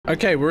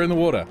Okay, we're in the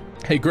water.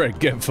 Hey, Greg,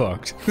 get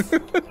fucked.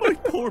 My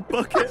poor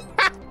bucket.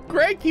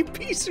 Greg, you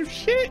piece of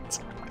shit.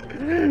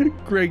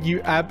 Greg,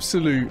 you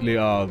absolutely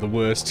are the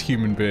worst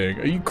human being.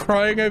 Are you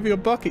crying over your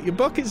bucket? Your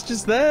bucket's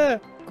just there.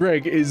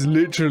 Greg, it's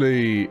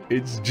literally,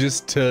 it's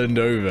just turned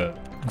over.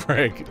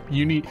 Greg,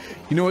 you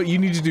know what? You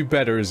need to do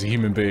better as a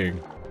human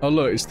being. Oh,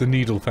 look, it's the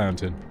needle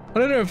fountain. I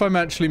don't know if I'm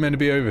actually meant to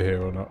be over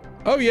here or not.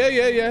 Oh,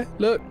 yeah.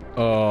 Look.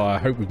 Oh, I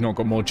hope we've not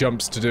got more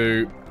jumps to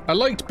do. I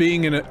liked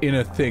being in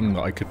a thing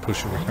that I could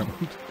push around.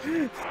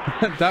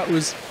 That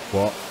was...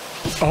 What?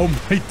 Oh,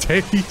 my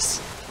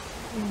days.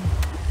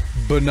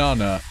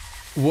 Banana.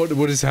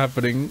 What is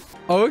happening?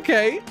 Oh,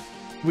 okay.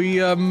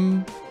 We, okay.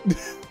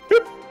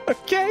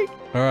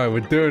 Alright, we're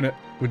doing it.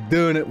 We're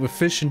doing it. We're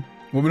fishing.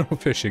 Well, we're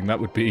not fishing. That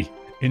would be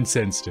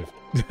insensitive.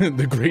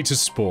 The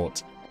greatest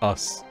sport.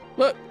 Us.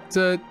 Look, it's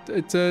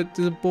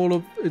a ball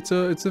of... It's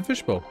a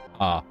fishbowl.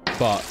 Ah,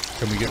 but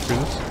can we get through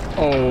this?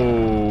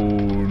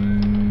 Oh,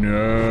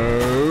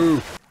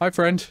 no. Hi,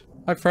 friend.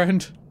 Hi,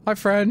 friend. Hi,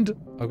 friend.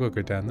 I've got to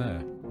go down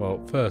there. Well,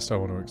 first I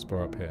want to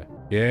explore up here.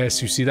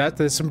 Yes, you see that?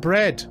 There's some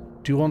bread.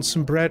 Do you want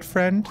some bread,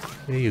 friend?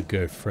 Here you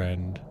go,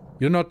 friend.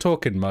 You're not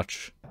talking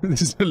much.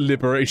 This is a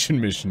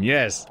liberation mission.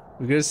 Yes.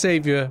 We're gonna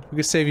save you. We're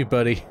gonna save you,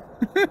 buddy.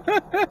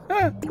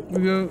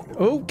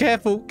 Oh,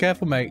 careful.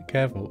 Careful, mate.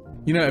 Careful.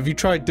 You know, have you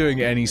tried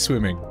doing any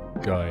swimming,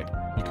 guy?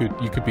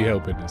 You could be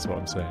helping, is what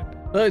I'm saying.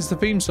 Oh, it's the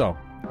theme song.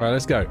 Alright,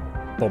 let's go.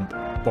 Bump,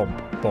 bump,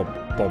 bump, bump,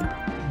 bump,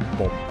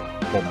 bump,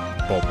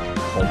 bump,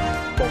 bump,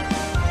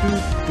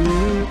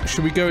 bump.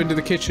 Should we go into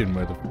the kitchen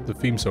where the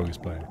theme song is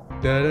playing?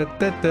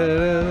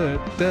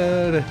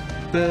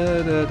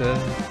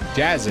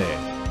 Jazzy.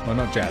 Well,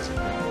 not jazzy.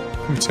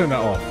 Let me turn that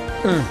off.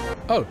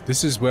 Oh,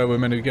 this is where we're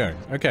meant to be going.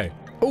 Okay.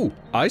 Oh,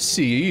 I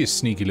see you, you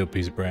sneaky little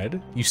piece of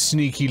bread. You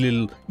sneaky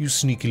little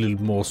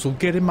morsel.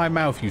 Get in my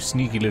mouth, you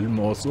sneaky little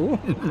morsel.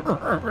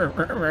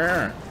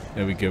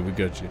 There we go, we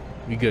got you.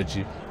 We got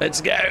you.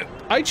 Let's go.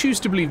 I choose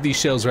to believe these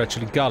shells are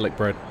actually garlic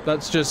bread.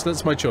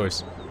 That's my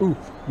choice. Ooh,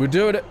 we're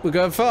doing it. We're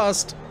going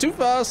fast. Too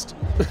fast.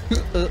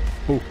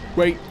 Oh,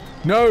 wait.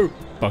 No.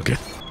 Bucket.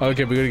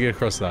 Okay, we're gonna get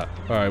across that.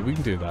 All right, we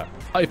can do that.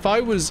 If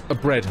I was a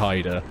bread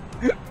hider,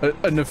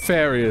 a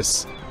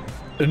nefarious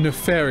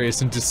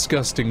and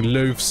disgusting,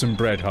 loathsome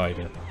bread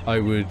hider, I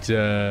would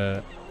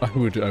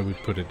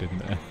put it in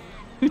there.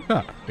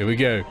 Here we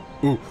go.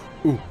 Ooh,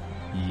 ooh,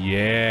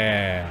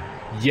 yeah,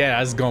 yeah,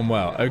 that's gone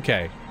well.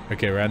 Okay,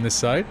 okay, around this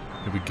side.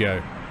 Here we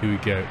go. Here we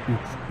go. Ooh,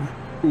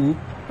 ooh, ooh.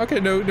 Okay,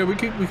 no, we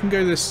can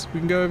go this. We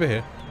can go over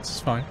here. This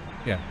is fine.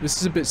 Yeah, this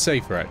is a bit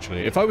safer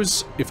actually. If I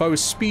was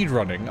speed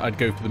running, I'd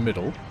go for the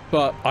middle,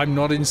 but I'm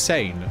not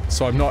insane,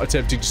 so I'm not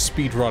attempting to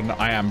speed run.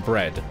 I am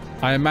bread.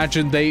 I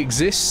imagine they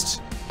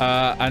exist,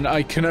 and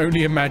I can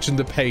only imagine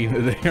the pain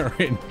that they are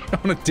in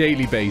on a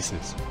daily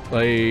basis.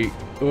 Like,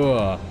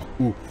 ooh,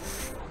 ooh,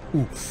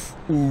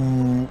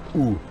 ooh,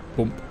 ooh,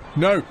 bump.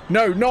 No,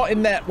 no, not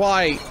in there.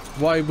 Why?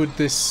 Why would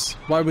this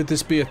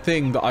be a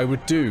thing that I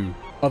would do?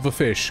 Other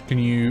fish, can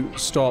you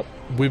stop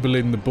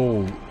wibbling the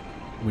ball?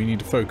 We need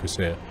to focus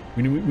here.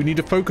 We need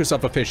to focus,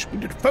 other fish. We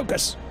need to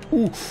focus.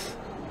 Ooh.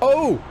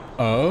 Oh.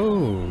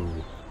 Oh.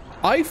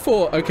 I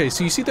thought, okay,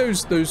 so you see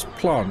those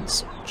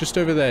plants just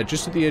over there,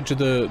 just at the edge of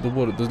the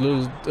water, the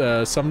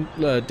little some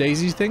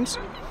daisy things?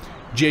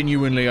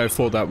 Genuinely, I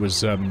thought that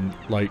was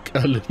like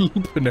a little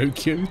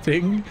Pinocchio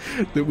thing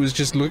that was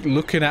just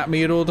looking at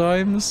me at all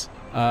times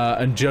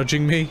and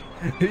judging me.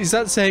 Is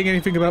that saying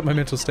anything about my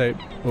mental state?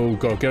 Oh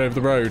god, get over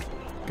the road.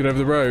 Get over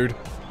the road.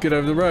 Get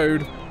over the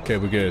road. Okay,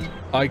 we're good.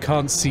 I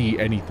can't see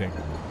anything.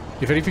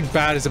 If anything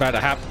bad is about to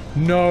happen.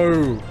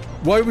 No!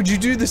 Why would you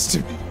do this to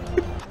me?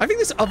 I think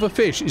this other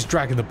fish is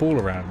dragging the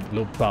ball around,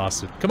 little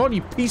bastard. Come on,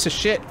 you piece of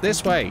shit.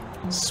 This way.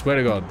 Swear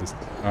to god.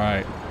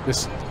 Alright.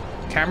 This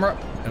camera.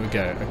 There we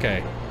go.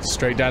 Okay.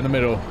 Straight down the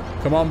middle.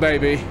 Come on,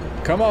 baby.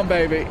 Come on,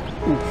 baby.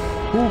 Ooh,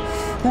 ooh,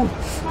 ooh,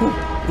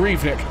 ooh.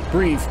 Breathe, Nick.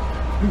 Breathe.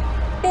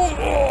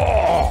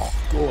 Oh,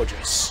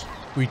 gorgeous.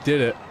 We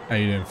did it. How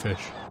you doing,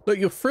 fish? Look,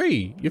 you're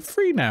free. You're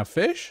free now,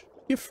 fish.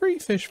 You're free,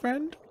 fish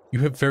friend. You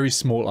have very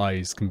small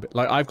eyes.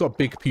 Like, I've got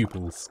big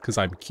pupils because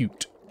I'm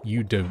cute.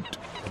 You don't.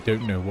 I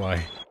don't know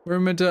why. We're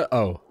meant to...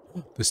 Oh.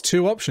 There's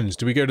two options.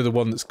 Do we go to the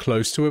one that's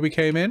close to where we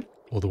came in?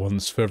 Or the one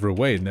that's further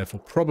away and therefore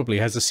probably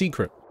has a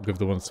secret? We'll go for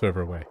the one that's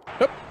further away.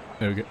 Oh,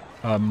 there we go.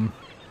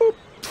 Boop.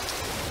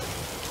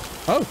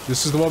 Oh,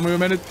 this is the one we were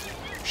meant to...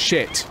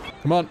 Shit.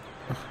 Come on.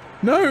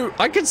 No,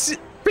 I can see...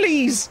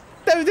 Please.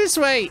 No, this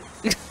way.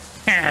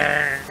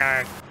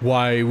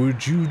 Why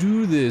would you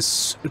do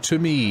this to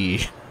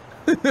me?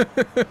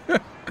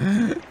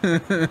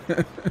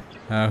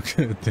 How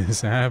could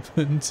this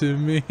happen to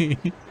me?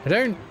 I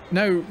don't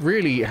know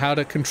really how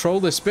to control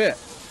this bit,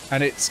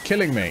 and it's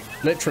killing me,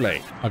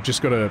 literally. I've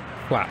just got to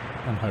flap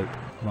and hope.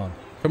 Come on.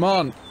 Come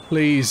on,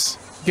 please.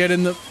 Get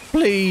in the...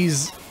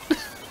 Please.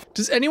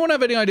 Does anyone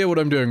have any idea what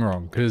I'm doing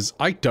wrong? Because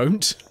I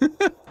don't.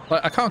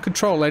 Like, I can't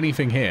control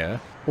anything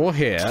here or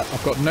here.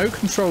 I've got no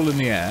control in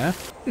the air.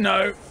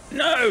 No.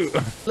 No!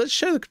 Let's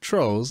show the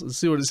controls and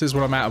see what it says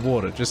when I'm out of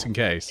water, just in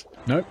case.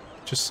 Nope.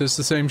 Just says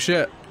the same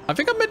shit. I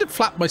think I meant to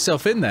flap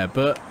myself in there,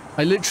 but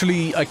I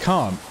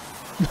can't.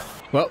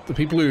 Well, the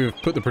people who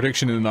have put the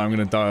prediction in that I'm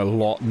going to die a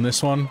lot in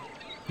this one.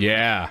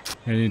 Yeah.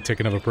 I need to take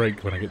another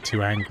break when I get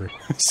too angry.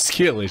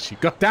 Skill issue.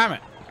 God damn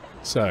it.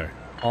 So,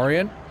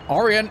 orient.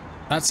 Orient.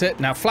 That's it.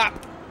 Now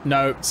flap.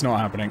 No, it's not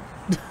happening.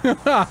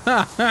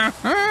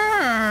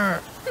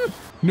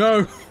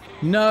 No.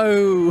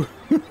 No.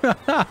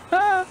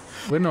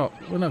 We're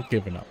not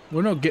giving up.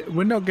 We're not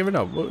giving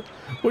up.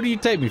 What do you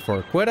take me for,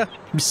 a quitter?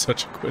 I'm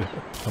such a quitter.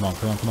 Come on,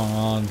 come on, come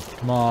on,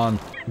 come on.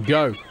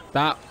 Go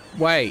that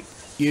way,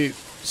 you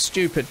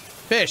stupid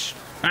fish.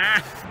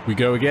 Ah! We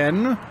go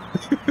again.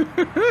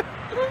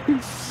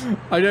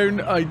 I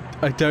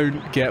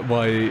don't get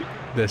why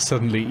they're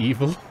suddenly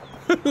evil.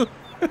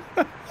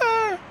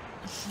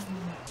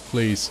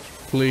 Please,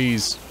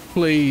 please,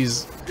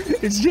 please.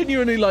 It's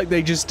genuinely like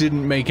they just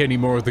didn't make any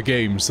more of the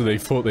game, so they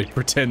thought they'd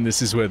pretend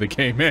this is where the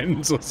game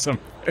ends or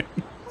something.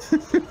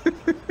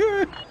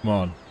 Come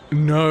on.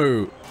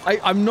 No.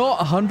 I'm not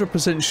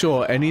 100%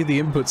 sure any of the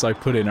inputs I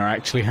put in are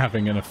actually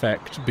having an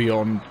effect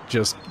beyond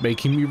just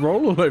making me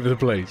roll all over the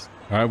place.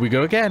 Alright, we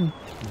go again.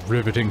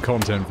 Riveting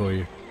content for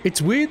you.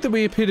 It's weird that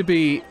we appear to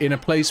be in a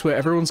place where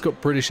everyone's got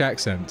British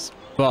accents,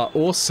 but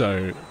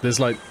also there's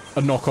like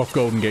a knockoff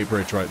Golden Gate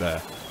Bridge right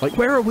there. Like,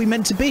 where are we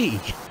meant to be?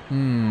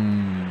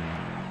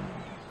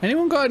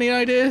 Anyone got any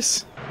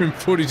ideas? We're in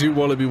 42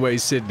 Wallaby Way,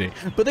 Sydney.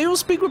 But they all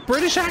speak with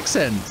British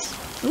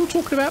accents. They're all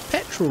talking about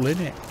petrol,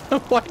 innit?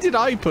 Why did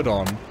I put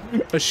on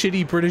a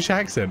shitty British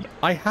accent?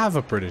 I have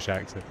a British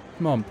accent.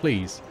 Come on,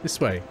 please. This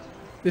way.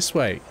 This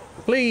way.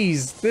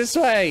 Please, this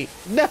way.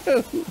 No!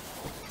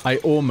 I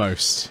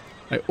almost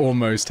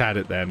had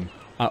it then.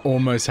 I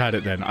almost had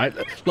it then.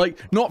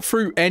 Like, not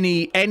through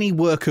any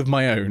work of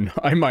my own,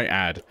 I might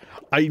add.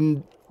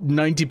 I'm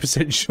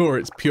 90% sure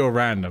it's pure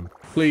random.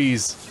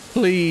 Please.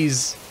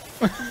 Please.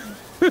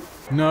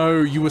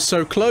 No, you were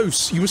so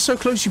close. You were so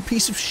close, you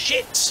piece of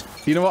shit.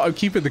 You know what? I'm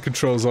keeping the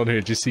controls on here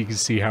just so you can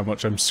see how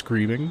much I'm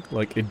screaming,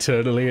 like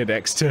internally and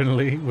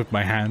externally with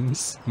my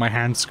hands. My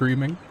hands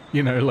screaming.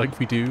 You know, like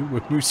we do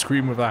when we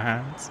scream with our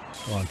hands.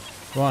 Come on.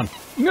 Come on.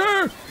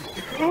 No!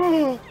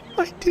 Oh,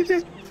 I did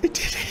it. I did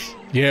it.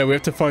 Yeah, we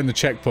have to find the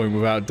checkpoint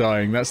without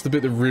dying. That's the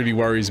bit that really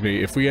worries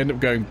me. If we end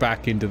up going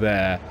back into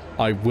there,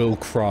 I will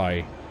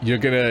cry. You're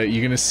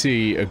gonna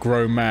see a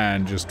grown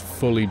man just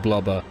fully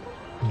blubber.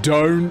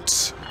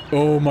 Don't!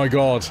 Oh my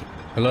god.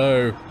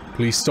 Hello.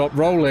 Please stop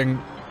rolling.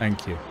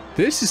 Thank you.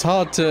 This is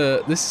hard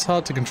to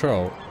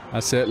control.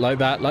 That's it, like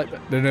that, like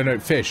that. No,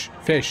 fish.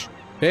 Fish.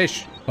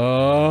 Fish.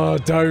 Oh,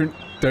 don't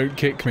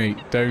kick me.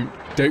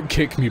 Don't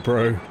kick me,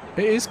 bro.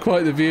 It is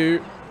quite the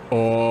view.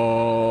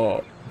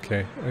 Oh,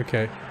 okay.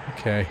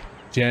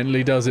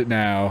 Gently does it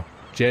now.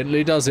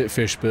 Gently does it,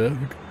 Fishberg.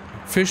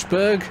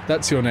 Fishberg?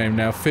 That's your name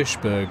now,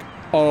 Fishberg.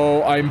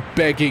 Oh, I'm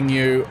begging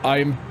you.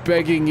 I'm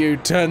begging you.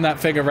 Turn that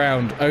thing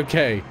around.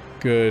 Okay.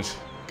 Good.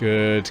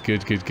 You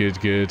think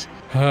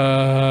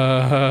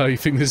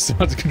this is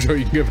hard to control?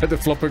 You can go back to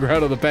flopping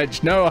around on the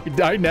bench. No,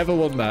 I never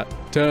want that.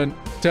 Turn.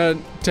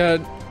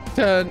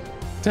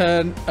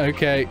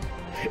 Okay.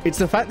 It's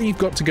the fact that you've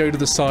got to go to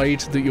the side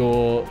that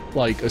you're,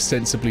 like,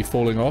 ostensibly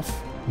falling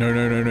off. No.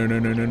 Like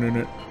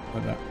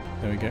that.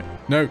 There we go.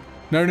 No.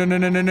 No.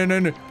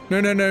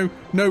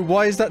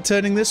 Why is that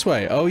turning this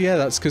way? Oh, yeah,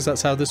 that's because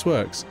that's how this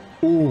works.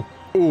 Ooh.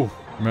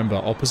 Remember,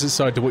 opposite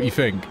side to what you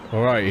think.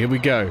 All right, here we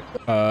go.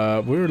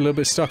 We're a little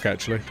bit stuck,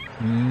 actually.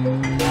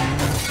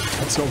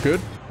 That's not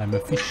good. I'm a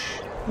fish.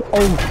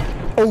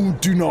 Oh,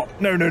 do not.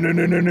 No. No.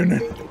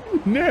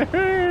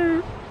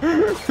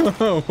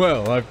 Oh,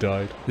 well, I've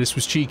died. This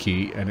was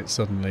cheeky, and it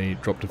suddenly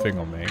dropped a thing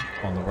on me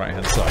on the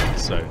right-hand side.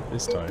 So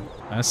this time,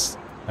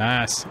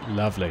 that's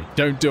lovely.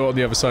 Don't do it on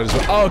the other side as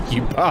well. Oh,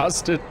 you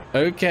bastard.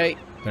 Okay.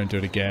 Don't do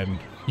it again.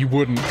 You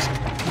wouldn't.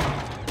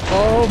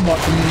 Oh my.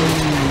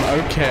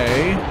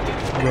 Okay.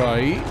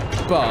 Right.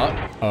 But.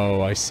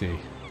 Oh, I see.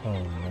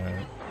 Oh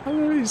no.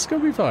 Oh, it's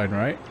gonna be fine,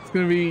 right? It's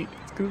gonna be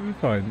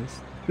fine.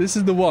 This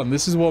is the one.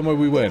 This is the one where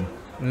we win.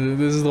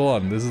 This is the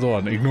one. This is the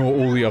one. Ignore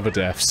all the other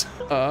deaths.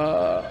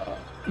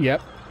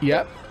 Yep.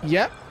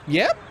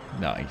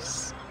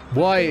 Nice.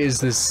 Why is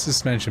this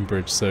suspension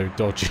bridge so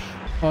dodgy?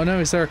 Oh no,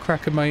 is there a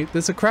crack in my...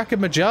 There's a crack in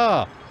my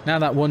jar! Now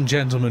that one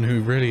gentleman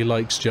who really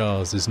likes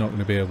jars is not going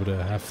to be able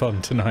to have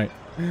fun tonight.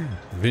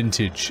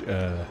 Vintage,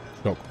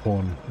 shock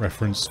porn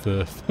reference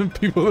for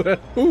people there.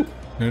 Ooh!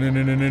 No.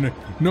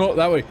 Not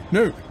that way.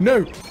 No!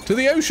 To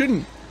the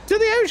ocean! To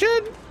the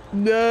ocean!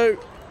 No!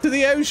 To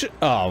the ocean!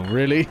 Oh,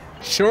 really?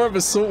 Sure of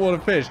a saltwater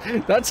fish?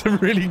 That's a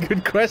really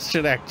good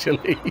question,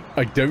 actually.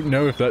 I don't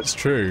know if that's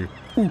true.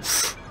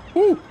 Oof.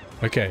 Ooh!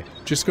 Okay,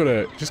 just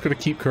gotta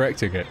keep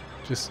correcting it.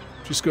 Just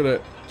gotta,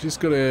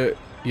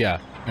 yeah.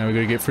 Now we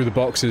gotta get through the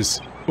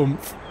boxes.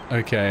 Oomph.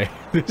 Okay.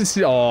 This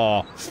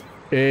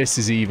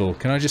is evil.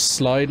 Can I just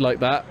slide like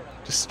that?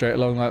 Just straight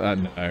along like that?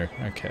 No.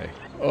 Okay.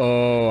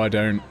 Oh, I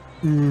don't.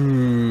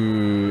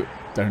 Ooh.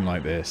 Don't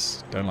like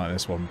this. Don't like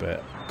this one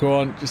bit. Go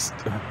on,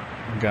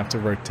 I'm gonna have to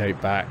rotate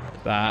back.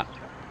 That.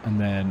 And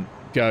then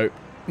go.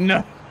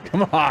 No!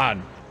 Come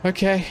on!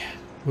 Okay.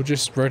 We'll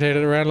just rotate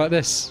it around like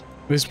this.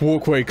 This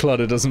walkway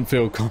clutter doesn't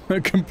feel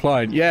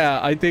compliant. Yeah,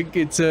 I think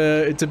it's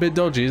a bit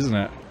dodgy, isn't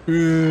it?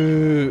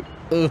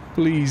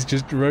 Please,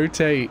 just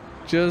rotate.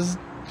 Just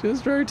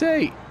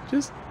rotate.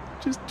 Just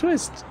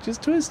twist.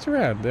 Just twist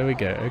around. There we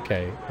go.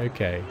 Okay,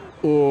 okay.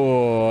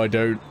 Oh, I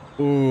don't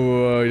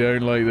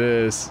like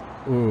this.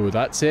 Oh,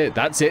 that's it.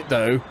 That's it,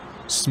 though.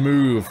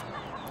 Smooth.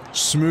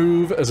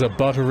 Smooth as a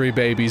buttery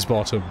baby's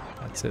bottom.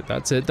 That's it.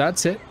 That's it.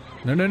 That's it.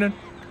 No, no, no.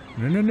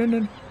 No, no, no, no,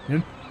 no.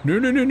 No,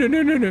 no, no, no, no,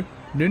 no, no, no.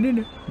 No, no,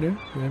 no, no.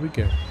 There we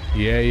go.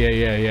 Yeah, yeah,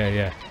 yeah, yeah,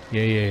 yeah.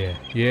 Yeah, yeah, yeah.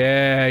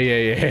 Yeah, yeah,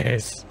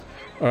 yes.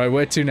 Alright,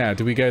 where to now?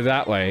 Do we go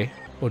that way?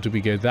 Or do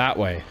we go that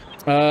way?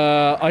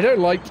 I don't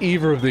like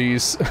either of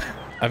these.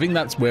 I think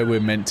that's where we're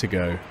meant to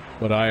go.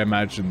 But I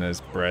imagine there's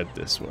bread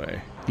this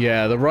way.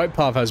 Yeah, the right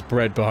path has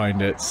bread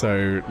behind it,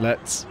 so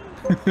let's...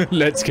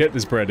 let's get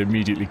this bread.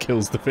 Immediately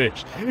kills the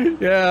fish.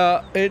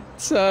 Yeah,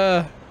 it's,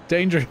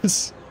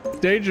 dangerous.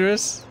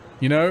 Dangerous.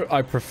 You know,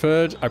 I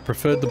preferred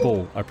the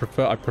ball. I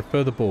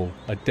prefer the ball.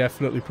 I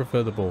definitely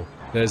prefer the ball.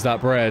 There's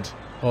that bread.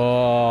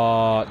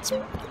 Oh, it's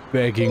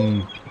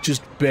begging,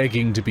 just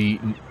begging to be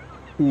eaten.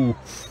 Ooh.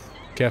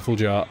 Careful,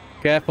 jar.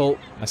 Careful.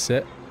 That's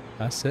it.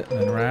 That's it.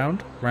 And then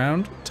round,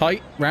 round,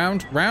 tight,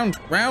 round, round,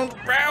 round,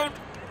 round.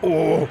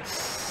 Oh.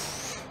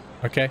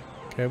 Okay.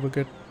 Okay, we're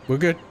good. We're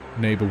good.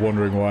 Neighbor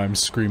wondering why I'm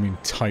screaming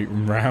tight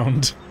and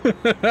round.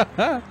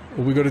 All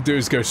we gotta do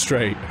is go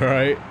straight,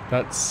 alright?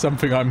 That's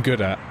something I'm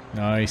good at.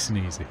 Nice and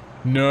easy.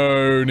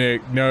 No,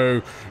 Nick,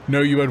 no.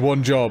 No, you had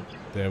one job.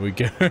 There we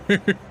go.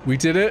 We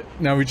did it.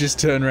 Now we just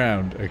turn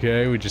around,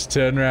 okay? We just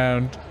turn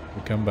around.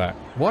 We come back.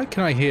 Why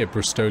can I hear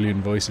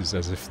Bristolian voices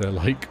as if they're,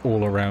 like,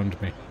 all around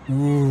me?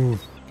 Ooh.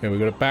 Okay, we've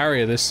got a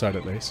barrier this side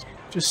at least.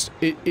 Just,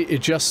 it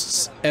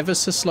adjusts ever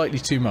so slightly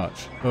too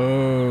much.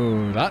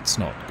 Oh, that's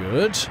not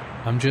good.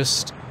 I'm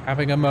just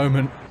having a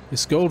moment.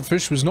 This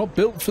goldfish was not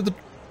built for the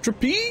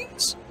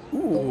trapeze.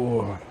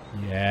 Ooh.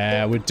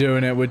 Yeah, we're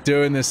doing it. We're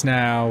doing this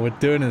now. We're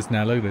doing this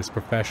now. Look at this,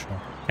 professional.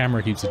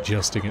 Camera keeps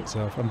adjusting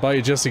itself. And by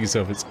adjusting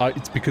itself,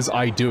 it's because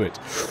I do it.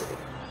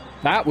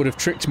 That would have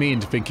tricked me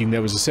into thinking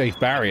there was a safe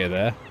barrier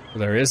there. But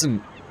there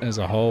isn't. There's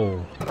a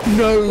hole.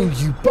 No,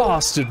 you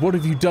bastard! What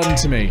have you done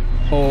to me?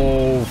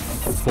 Oh,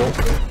 fuck.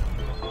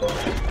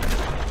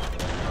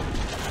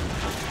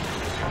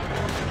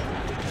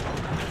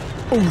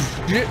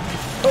 Oh, shit.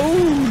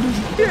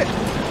 Oh, shit.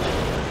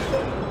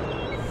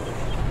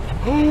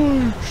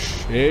 Oh,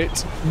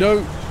 shit.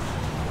 No.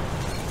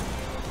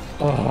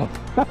 Oh.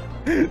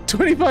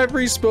 25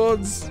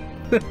 respawns.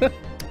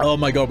 Oh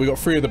my god, we got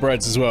 3 of the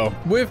breads as well.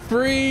 We're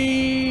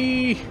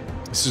free.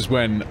 This is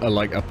when,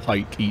 like, a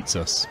pike eats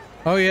us.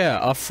 Oh yeah,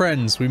 our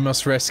friends. We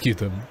must rescue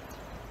them.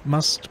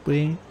 Must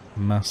we?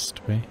 Must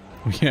we?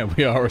 Yeah,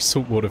 we are a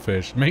saltwater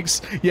fish.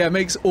 Makes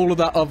all of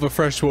that other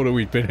freshwater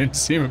we've been in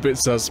seem a bit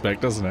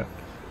suspect, doesn't it?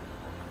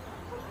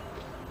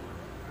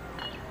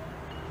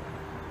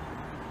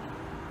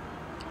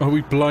 Are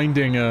we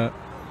blinding,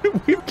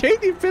 We've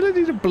gained the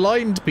ability to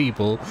blind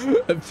people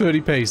at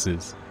 30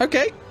 paces.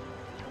 Okay.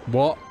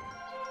 What?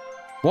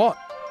 What?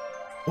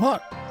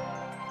 What?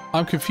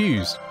 I'm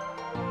confused.